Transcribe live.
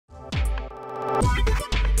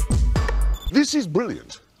This is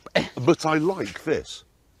brilliant, but I like this.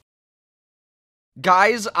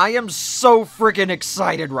 Guys, I am so freaking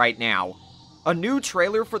excited right now. A new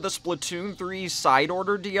trailer for the Splatoon 3 Side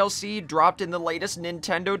Order DLC dropped in the latest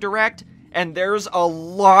Nintendo Direct, and there's a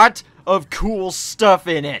lot of cool stuff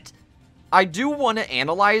in it. I do want to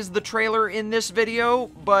analyze the trailer in this video,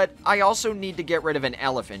 but I also need to get rid of an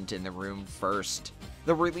elephant in the room first.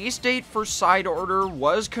 The release date for Side Order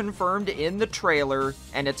was confirmed in the trailer,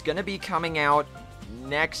 and it's gonna be coming out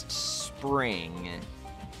next spring.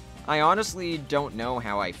 I honestly don't know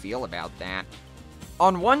how I feel about that.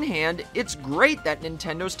 On one hand, it's great that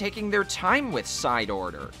Nintendo's taking their time with Side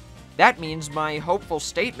Order. That means my hopeful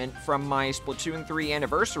statement from my Splatoon 3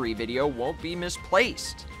 anniversary video won't be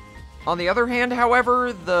misplaced. On the other hand,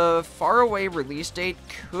 however, the faraway release date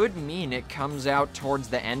could mean it comes out towards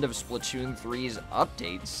the end of Splatoon 3's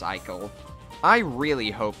update cycle. I really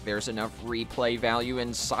hope there's enough replay value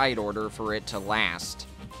in Side Order for it to last.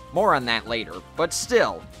 More on that later, but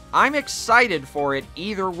still, I'm excited for it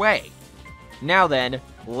either way. Now then,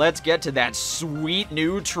 let's get to that sweet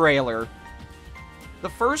new trailer. The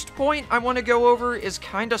first point I want to go over is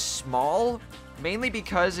kinda small, mainly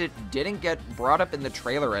because it didn't get brought up in the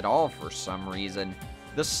trailer at all for some reason.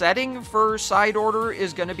 The setting for Side Order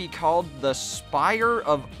is going to be called the Spire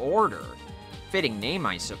of Order. Fitting name,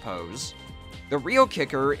 I suppose. The real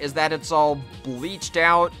kicker is that it's all bleached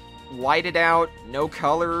out, whited out, no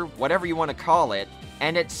color, whatever you want to call it,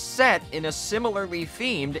 and it's set in a similarly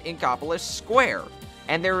themed Inkopolis Square.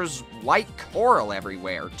 And there's white coral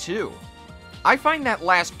everywhere, too. I find that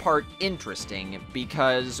last part interesting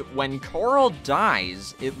because when coral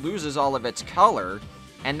dies, it loses all of its color,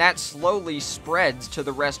 and that slowly spreads to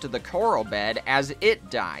the rest of the coral bed as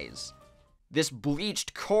it dies. This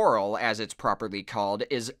bleached coral, as it's properly called,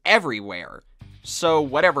 is everywhere. So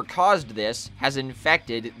whatever caused this has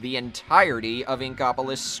infected the entirety of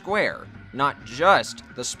Inkopolis Square, not just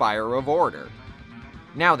the Spire of Order.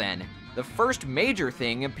 Now then, the first major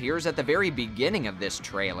thing appears at the very beginning of this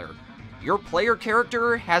trailer. Your player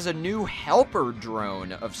character has a new helper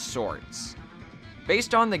drone of sorts.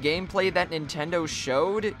 Based on the gameplay that Nintendo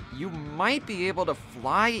showed, you might be able to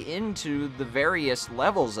fly into the various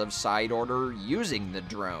levels of Side Order using the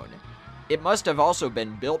drone. It must have also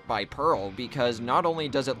been built by Pearl because not only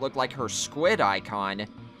does it look like her squid icon,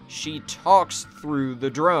 she talks through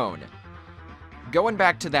the drone. Going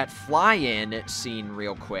back to that fly-in scene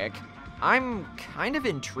real quick, I'm kind of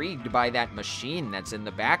intrigued by that machine that's in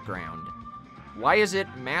the background. Why is it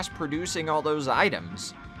mass-producing all those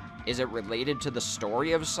items? Is it related to the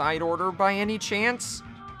story of Side Order by any chance?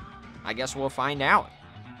 I guess we'll find out.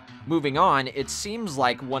 Moving on, it seems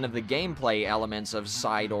like one of the gameplay elements of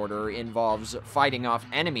Side Order involves fighting off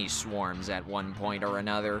enemy swarms at one point or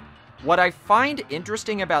another. What I find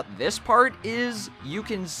interesting about this part is you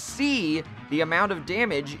can see the amount of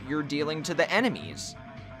damage you're dealing to the enemies.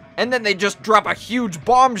 And then they just drop a huge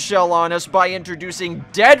bombshell on us by introducing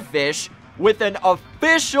Deadfish with an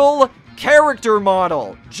official character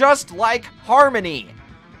model, just like Harmony.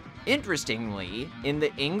 Interestingly, in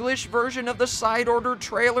the English version of the Side Order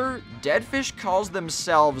trailer, Deadfish calls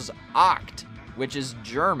themselves Oct, which is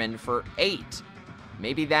German for 8.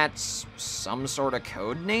 Maybe that's some sort of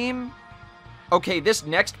code name? Okay, this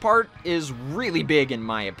next part is really big in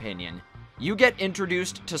my opinion. You get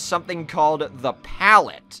introduced to something called the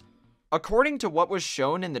Palette. According to what was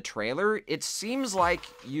shown in the trailer, it seems like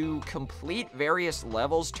you complete various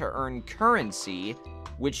levels to earn currency,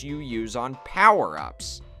 which you use on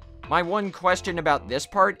power-ups. My one question about this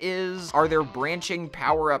part is, are there branching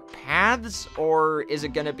power-up paths, or is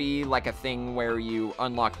it gonna be like a thing where you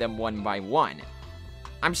unlock them one by one?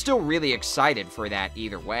 I'm still really excited for that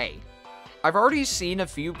either way. I've already seen a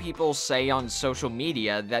few people say on social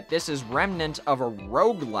media that this is remnant of a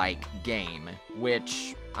roguelike game,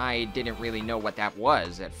 which I didn't really know what that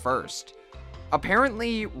was at first.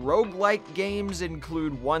 Apparently, roguelike games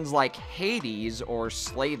include ones like Hades or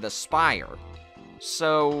Slay the Spire.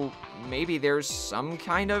 So, maybe there's some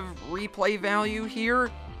kind of replay value here?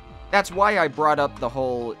 That's why I brought up the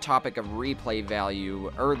whole topic of replay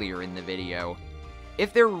value earlier in the video.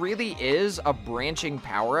 If there really is a branching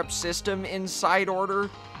power-up system in Side Order,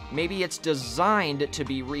 maybe it's designed to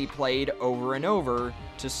be replayed over and over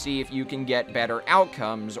to see if you can get better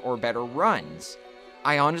outcomes or better runs.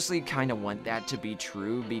 I honestly kind of want that to be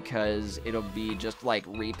true because it'll be just like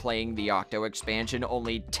replaying the Octo expansion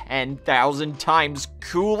only 10,000 times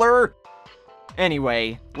cooler.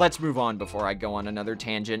 Anyway, let's move on before I go on another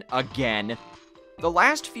tangent again. The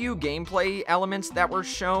last few gameplay elements that were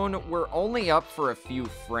shown were only up for a few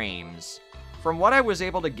frames. From what I was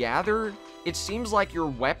able to gather, it seems like your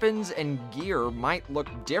weapons and gear might look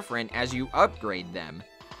different as you upgrade them.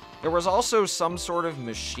 There was also some sort of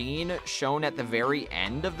machine shown at the very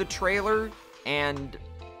end of the trailer, and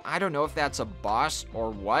I don't know if that's a boss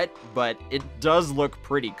or what, but it does look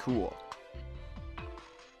pretty cool.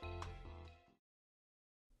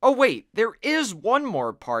 Oh wait, there is one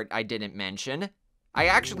more part I didn't mention. I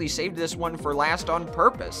actually saved this one for last on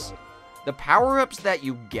purpose. The power-ups that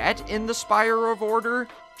you get in the Spire of Order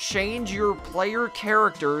change your player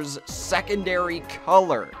character's secondary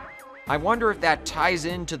color. I wonder if that ties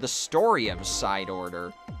into the story of Side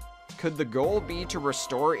Order. Could the goal be to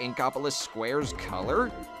restore Inkopolis Square's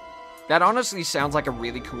color? That honestly sounds like a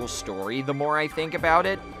really cool story the more I think about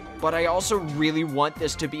it, but I also really want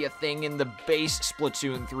this to be a thing in the base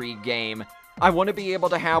Splatoon 3 game. I want to be able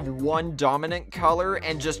to have one dominant color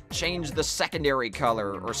and just change the secondary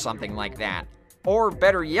color or something like that. Or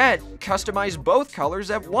better yet, customize both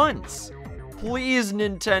colors at once. Please,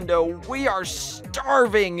 Nintendo, we are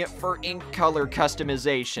starving for ink color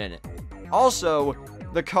customization. Also,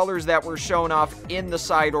 the colors that were shown off in the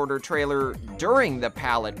Side Order trailer during the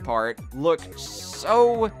palette part look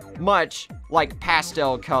so much like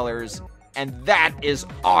pastel colors, and that is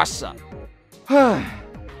awesome.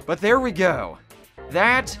 But there we go.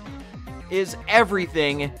 That is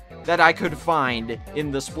everything that I could find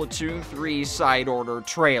in the Splatoon 3 Side Order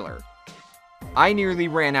trailer. I nearly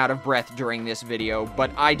ran out of breath during this video,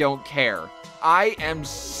 but I don't care. I am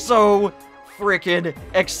so freaking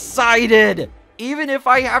excited! Even if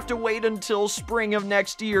I have to wait until spring of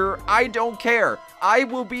next year, I don't care. I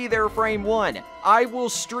will be there frame one. I will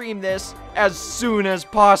stream this as soon as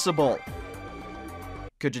possible.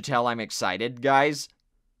 Could you tell I'm excited, guys?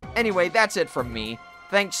 Anyway, that's it from me.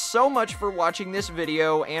 Thanks so much for watching this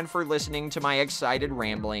video and for listening to my excited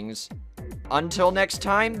ramblings. Until next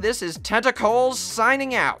time, this is Tentacles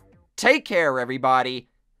signing out. Take care, everybody.